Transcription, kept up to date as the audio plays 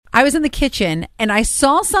I was in the kitchen and I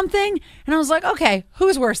saw something and I was like, okay,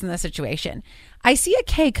 who's worse in this situation? I see a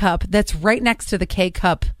K-cup that's right next to the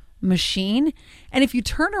K-cup machine. And if you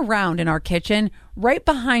turn around in our kitchen, right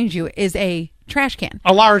behind you is a trash can.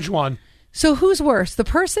 A large one. So who's worse? The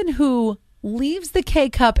person who leaves the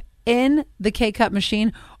K-cup in the K-cup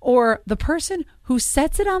machine or the person who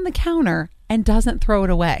sets it on the counter and doesn't throw it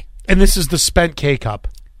away? And this is the spent K-cup.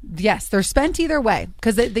 Yes, they're spent either way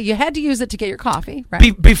because you had to use it to get your coffee,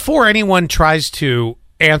 right? Before anyone tries to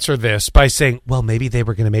answer this by saying, well, maybe they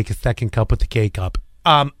were going to make a second cup with the K-cup.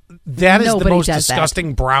 That is Nobody the most does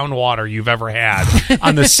disgusting brown water you've ever had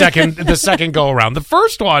on the second go around. The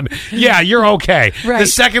first one, yeah, you're okay. Right. The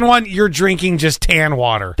second one, you're drinking just tan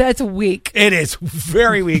water. That's weak. It is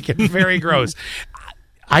very weak and very gross.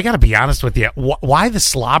 I got to be honest with you. Why the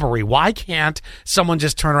slobbery? Why can't someone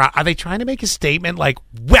just turn around? Are they trying to make a statement like,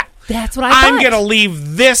 well, that's what I thought. I'm going to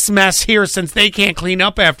leave this mess here since they can't clean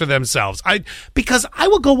up after themselves? Because I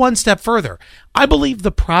will go one step further. I believe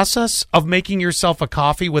the process of making yourself a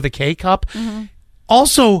coffee with a K-cup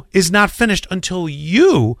also is not finished until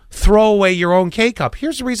you throw away your own K-cup.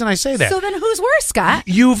 Here's the reason I say that. So then who's worse, Scott?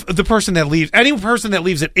 The person that leaves, any person that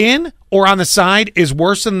leaves it in or on the side is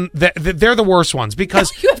worse than they're the worst ones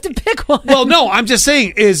because you have to pick one. Well, no, I'm just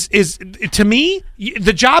saying is to me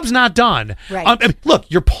the job's not done. Right. Look,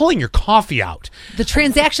 you're pulling your coffee out. The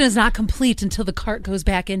transaction is not complete until the cart goes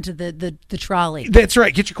back into the trolley. That's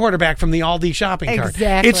right. Get your quarterback from the Aldi shopping cart.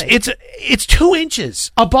 Exactly. It's 2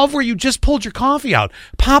 inches above where you just pulled your coffee out.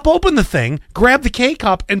 Pop open the thing, grab the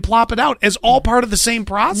K-cup, and plop it out as all part of the same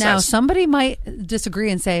process. Now, somebody might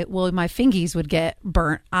disagree and say, well, my fingies would get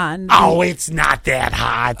burnt on. Oh, it's not that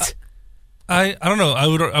hot. I don't know.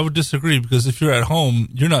 I would disagree because if you're at home,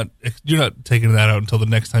 you're not taking that out until the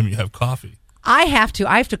next time you have coffee. I have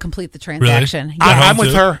to complete the transaction. Really? Yes. I'm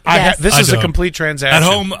with her. Yes. This is a don't. complete transaction. At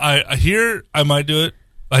home, I might do it.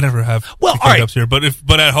 I never have all K-cups right. here,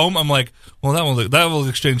 but at home, I'm like, well, that will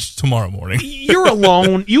exchange tomorrow morning. You're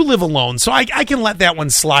alone. You live alone, so I can let that one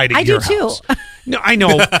slide at your house. I do too. No, I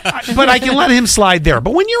know, but I can let him slide there.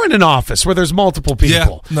 But when you're in an office where there's multiple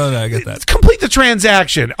people, Yeah, no, I get that. Complete the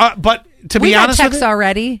transaction. But to We be got honest texts with you,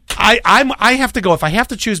 already. I have to go. If I have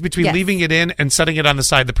to choose between Yes. leaving it in and setting it on the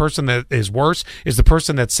side, the person that is worse is the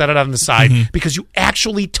person that set it on the side because you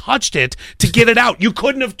actually touched it to get it out. You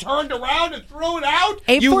couldn't have turned around and thrown it out.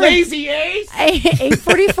 You lazy ace.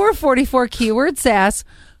 844-44 keyword sass.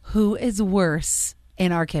 Who is worse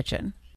in our kitchen?